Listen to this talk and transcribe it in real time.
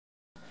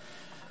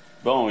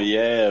Bon,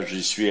 hier,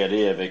 j'y suis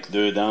allé avec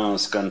deux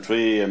danses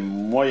country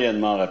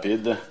moyennement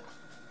rapides.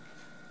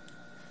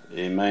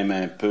 Et même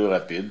un peu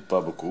rapide,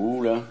 pas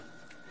beaucoup, là.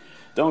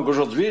 Donc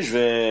aujourd'hui, je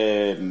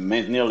vais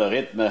maintenir le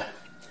rythme,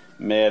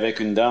 mais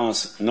avec une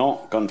danse non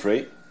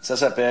country. Ça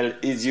s'appelle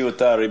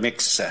IDIOTA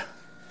REMIX.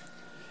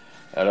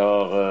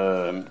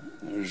 Alors,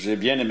 j'ai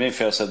bien aimé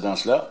faire cette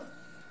danse-là,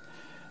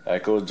 à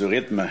cause du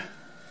rythme,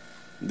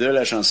 de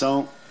la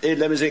chanson et de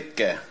la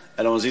musique.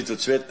 Allons-y tout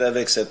de suite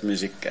avec cette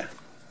musique.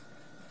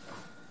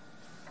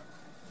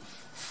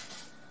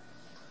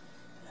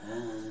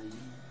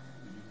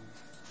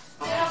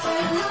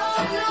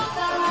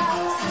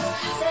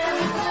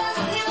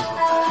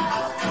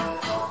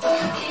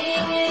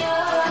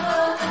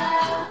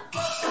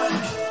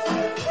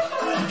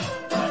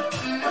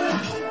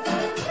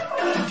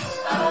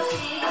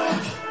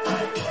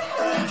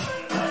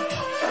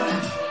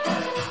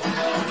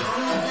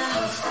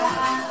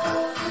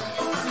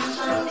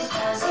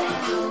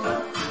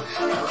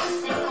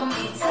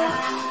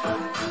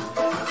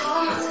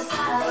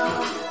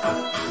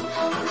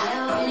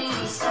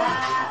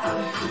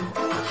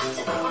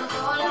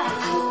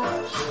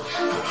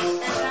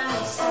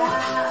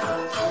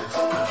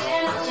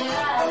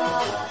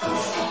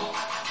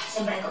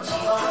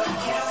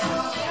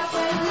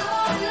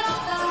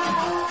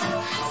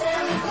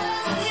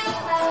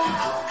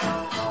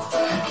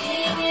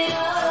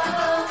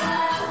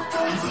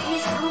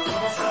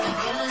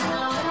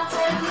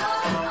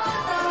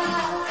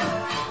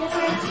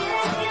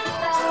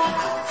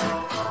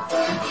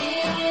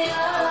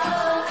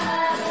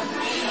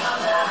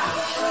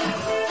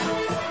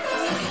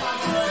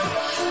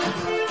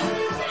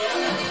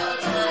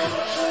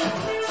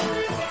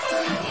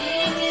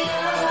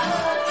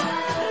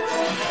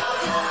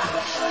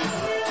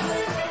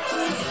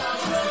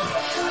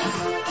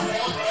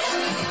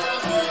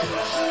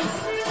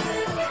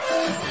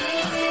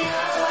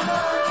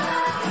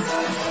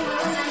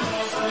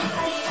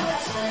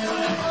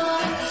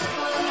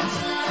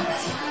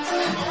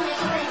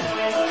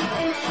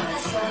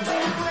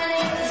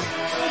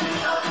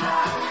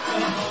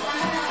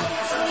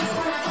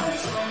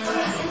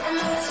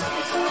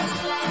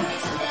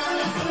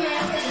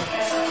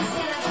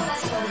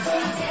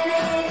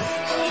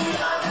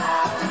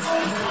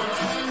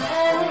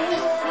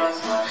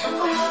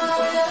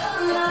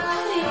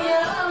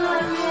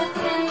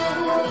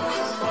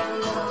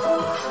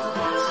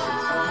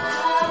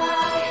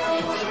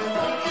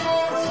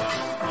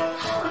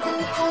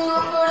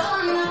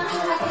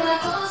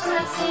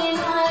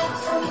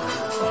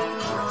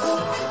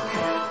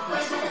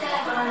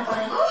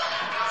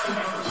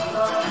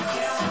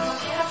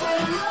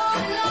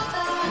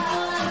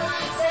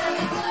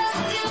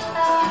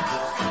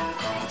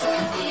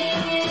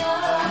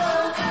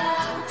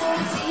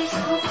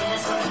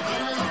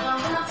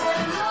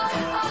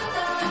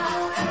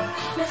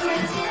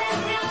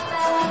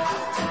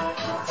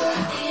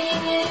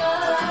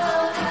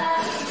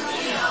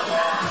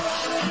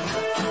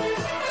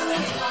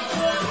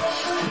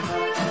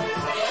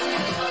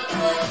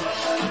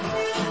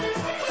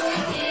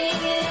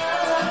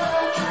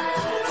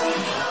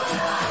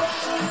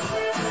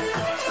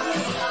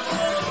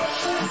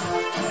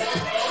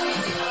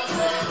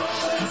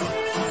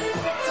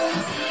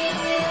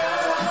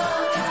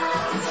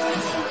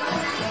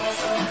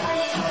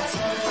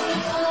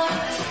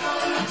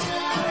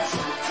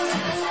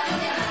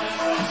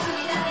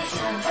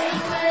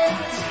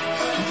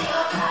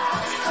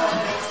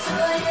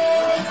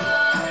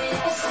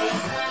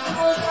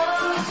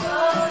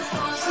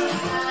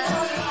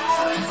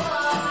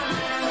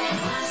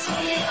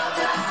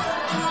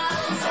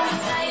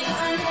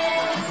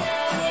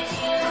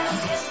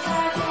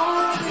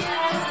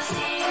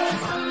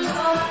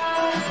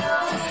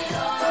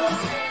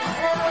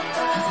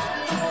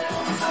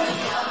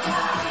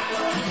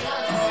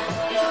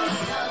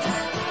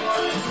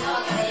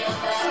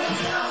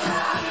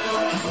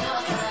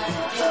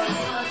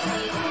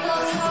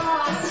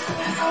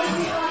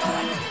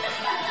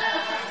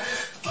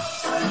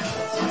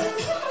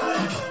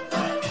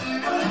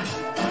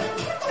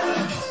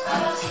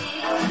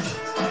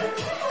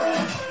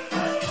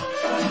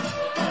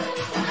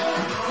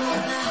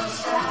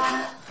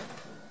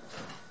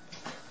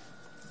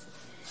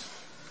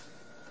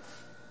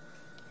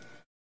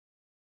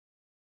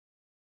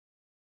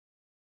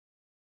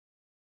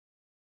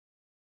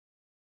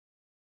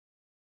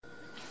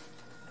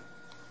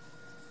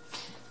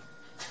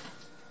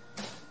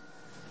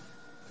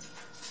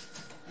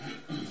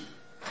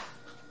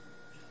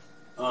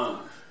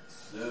 Un,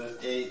 deux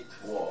et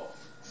trois,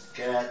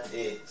 4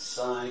 et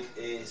 5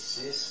 et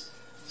 6,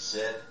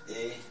 7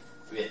 et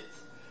 8.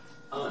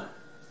 1,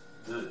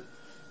 2,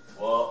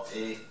 3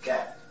 et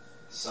 4,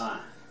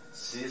 5,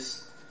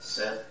 6,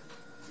 7,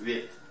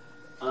 8.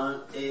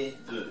 1 et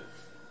 2,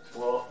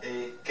 3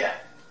 et 4,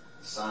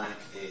 5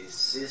 et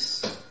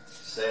 6,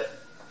 7,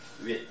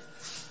 8.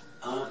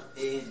 1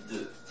 et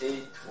 2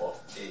 et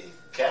 3 et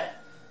 4,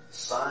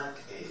 5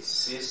 et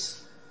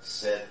 6,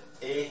 7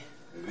 et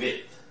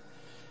 8.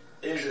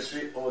 Et je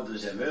suis au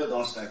deuxième mur,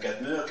 donc c'est un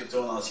 4 murs qui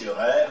tourne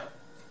anti-horaire.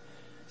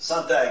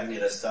 sans tag ni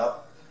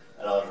restart.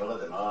 Alors je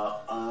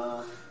redémarre.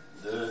 1,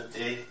 2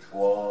 et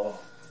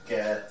 3,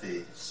 4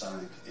 et 5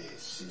 et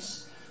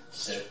 6,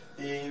 7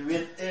 et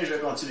 8 et je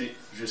continue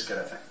jusqu'à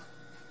la fin.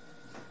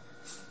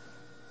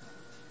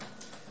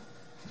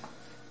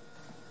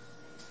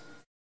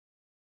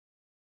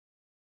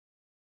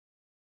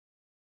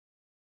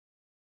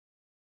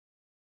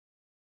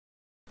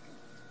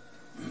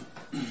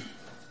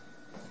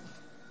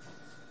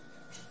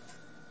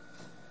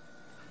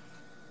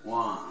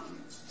 One,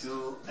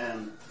 two,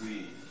 and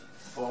three,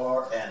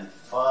 4, and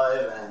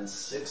 5, and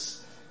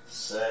 6,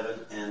 7,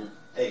 and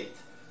 8.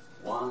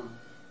 1,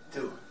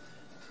 2,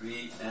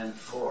 3, and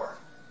 4,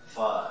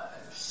 5,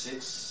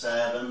 6,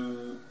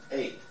 7,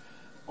 8.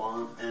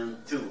 1,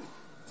 and 2,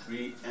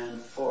 3,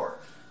 and 4,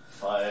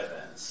 5,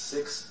 and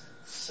 6,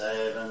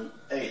 7,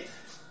 8.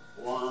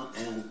 1,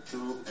 and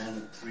 2,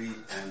 and 3,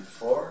 and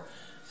 4,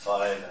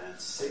 5, and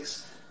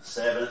 6,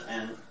 7,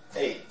 and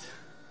 8.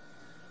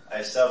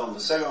 I start on the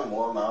second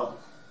wall now,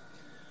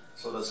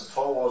 so that's a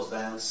 4 walls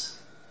dance,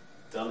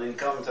 turning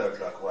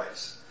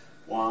counterclockwise.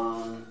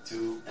 1,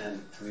 2,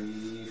 and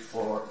 3,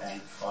 4,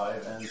 and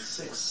 5, and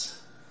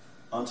 6,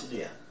 until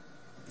the end.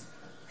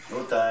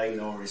 No tag,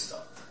 no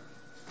restart.